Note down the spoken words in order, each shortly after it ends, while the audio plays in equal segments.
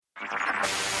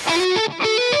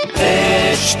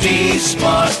HT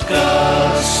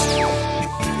Smartcast.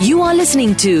 You are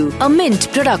listening to a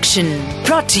Mint production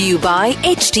brought to you by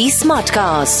HT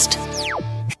Smartcast.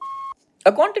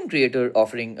 A content creator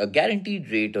offering a guaranteed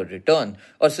rate or return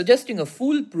or suggesting a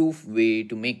foolproof way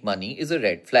to make money is a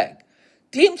red flag.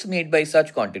 Claims made by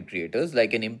such content creators,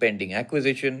 like an impending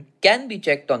acquisition, can be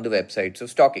checked on the websites of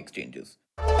stock exchanges.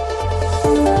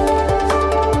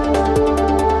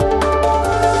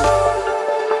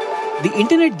 The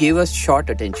internet gave us short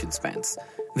attention spans.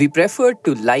 We preferred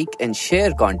to like and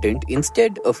share content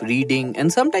instead of reading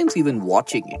and sometimes even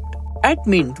watching it. At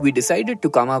Mint, we decided to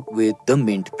come up with the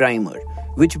Mint Primer,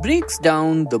 which breaks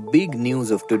down the big news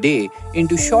of today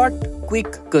into short,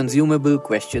 quick, consumable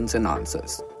questions and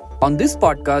answers. On this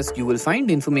podcast, you will find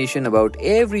information about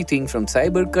everything from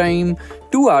cybercrime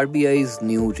to RBI's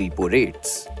new repo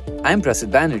rates. I'm Prasid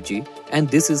Banerjee, and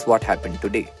this is what happened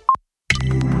today.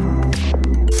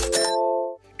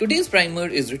 Today's primer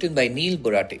is written by Neil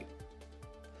Borate.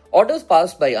 Orders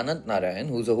passed by Ananth Narayan,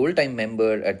 who is a whole-time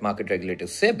member at market regulator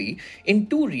SEBI, in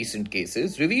two recent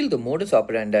cases reveal the modus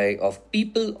operandi of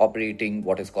people operating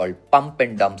what is called pump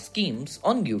and dump schemes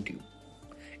on YouTube.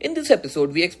 In this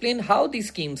episode, we explain how these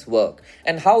schemes work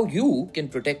and how you can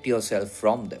protect yourself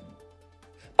from them.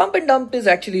 Pump and dump is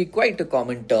actually quite a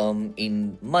common term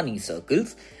in money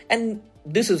circles, and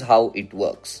this is how it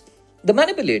works. The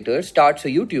manipulator starts a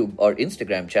YouTube or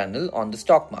Instagram channel on the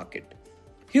stock market.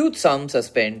 Huge sums are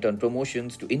spent on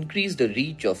promotions to increase the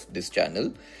reach of this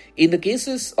channel. In the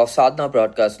cases of Sadhana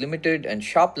Broadcast Limited and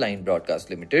Sharpline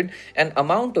Broadcast Limited, an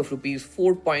amount of rupees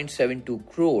 4.72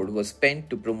 crore was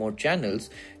spent to promote channels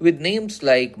with names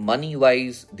like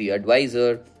MoneyWise, The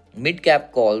Advisor,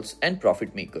 Midcap Calls, and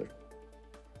Profit Maker.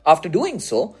 After doing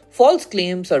so, false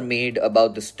claims are made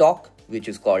about the stock, which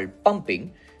is called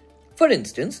pumping. For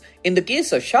instance, in the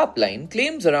case of Sharpline,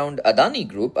 claims around Adani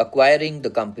Group acquiring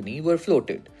the company were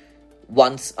floated.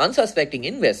 Once unsuspecting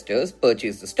investors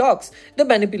purchase the stocks, the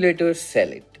manipulators sell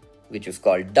it, which is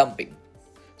called dumping.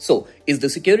 So, is the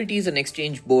Securities and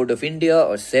Exchange Board of India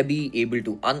or SEBI able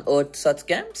to unearth such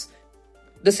scams?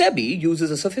 The SEBI uses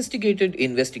a sophisticated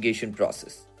investigation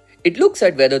process. It looks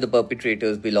at whether the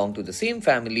perpetrators belong to the same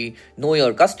family, know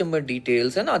your customer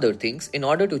details and other things in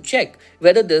order to check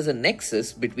whether there's a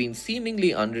nexus between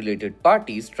seemingly unrelated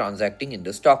parties transacting in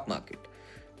the stock market.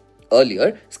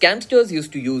 Earlier, scamsters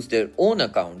used to use their own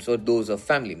accounts or those of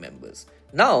family members.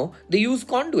 Now, they use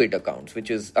conduit accounts, which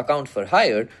is accounts for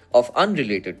hire of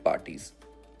unrelated parties.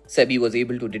 SEBI was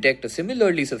able to detect a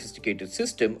similarly sophisticated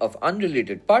system of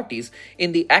unrelated parties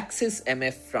in the Axis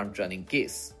MF front-running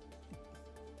case.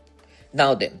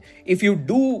 Now then, if you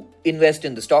do invest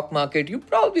in the stock market, you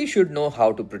probably should know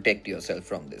how to protect yourself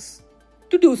from this.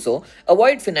 To do so,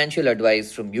 avoid financial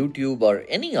advice from YouTube or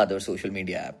any other social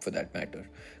media app for that matter.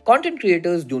 Content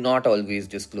creators do not always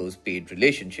disclose paid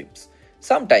relationships.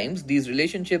 Sometimes these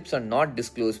relationships are not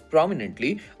disclosed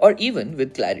prominently or even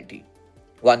with clarity.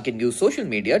 One can use social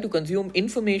media to consume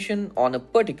information on a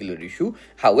particular issue.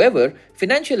 However,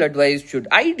 financial advice should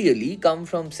ideally come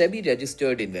from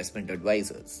SEBI-registered investment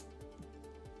advisors.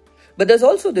 But there's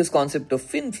also this concept of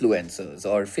finfluencers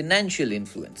or financial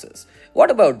influencers.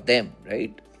 What about them,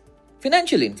 right?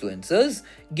 Financial influencers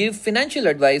give financial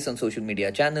advice on social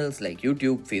media channels like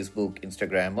YouTube, Facebook,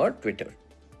 Instagram, or Twitter.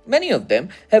 Many of them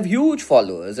have huge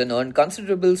followers and earn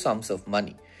considerable sums of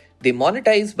money. They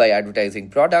monetize by advertising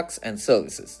products and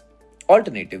services.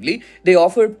 Alternatively, they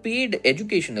offer paid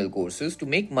educational courses to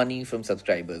make money from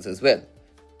subscribers as well.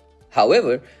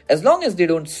 However, as long as they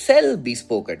don't sell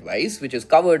bespoke advice, which is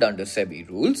covered under SEBI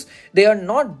rules, they are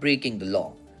not breaking the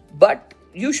law. But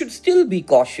you should still be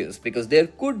cautious because there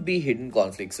could be hidden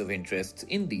conflicts of interests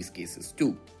in these cases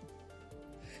too.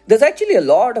 There's actually a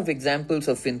lot of examples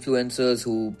of influencers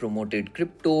who promoted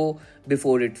crypto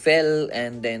before it fell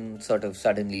and then sort of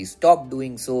suddenly stopped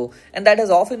doing so, and that has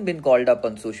often been called up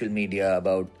on social media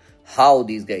about how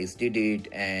these guys did it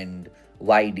and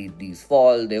why did these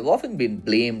fall. They've often been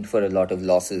blamed for a lot of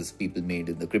losses people made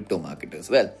in the crypto market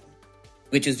as well,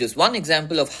 which is just one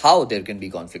example of how there can be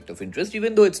conflict of interest,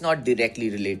 even though it's not directly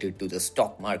related to the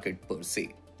stock market per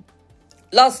se.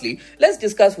 Lastly, let's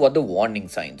discuss what the warning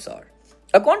signs are.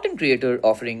 A content creator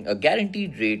offering a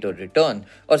guaranteed rate or return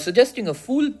or suggesting a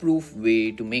foolproof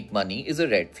way to make money is a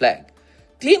red flag.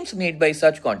 Claims made by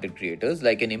such content creators,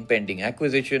 like an impending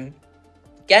acquisition,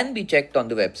 can be checked on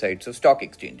the websites of stock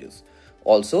exchanges.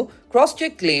 Also,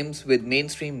 cross-check claims with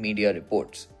mainstream media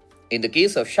reports. In the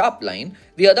case of Sharpline,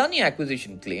 the Adani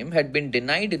acquisition claim had been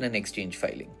denied in an exchange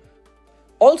filing.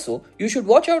 Also, you should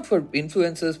watch out for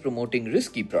influencers promoting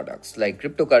risky products like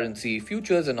cryptocurrency,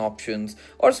 futures and options,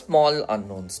 or small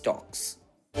unknown stocks.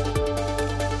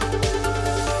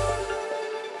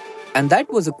 And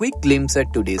that was a quick glimpse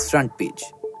at today's front page.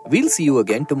 We'll see you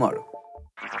again tomorrow.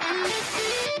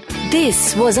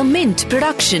 This was a Mint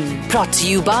production brought to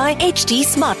you by HT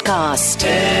Smartcast.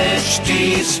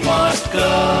 HT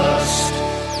Smartcast.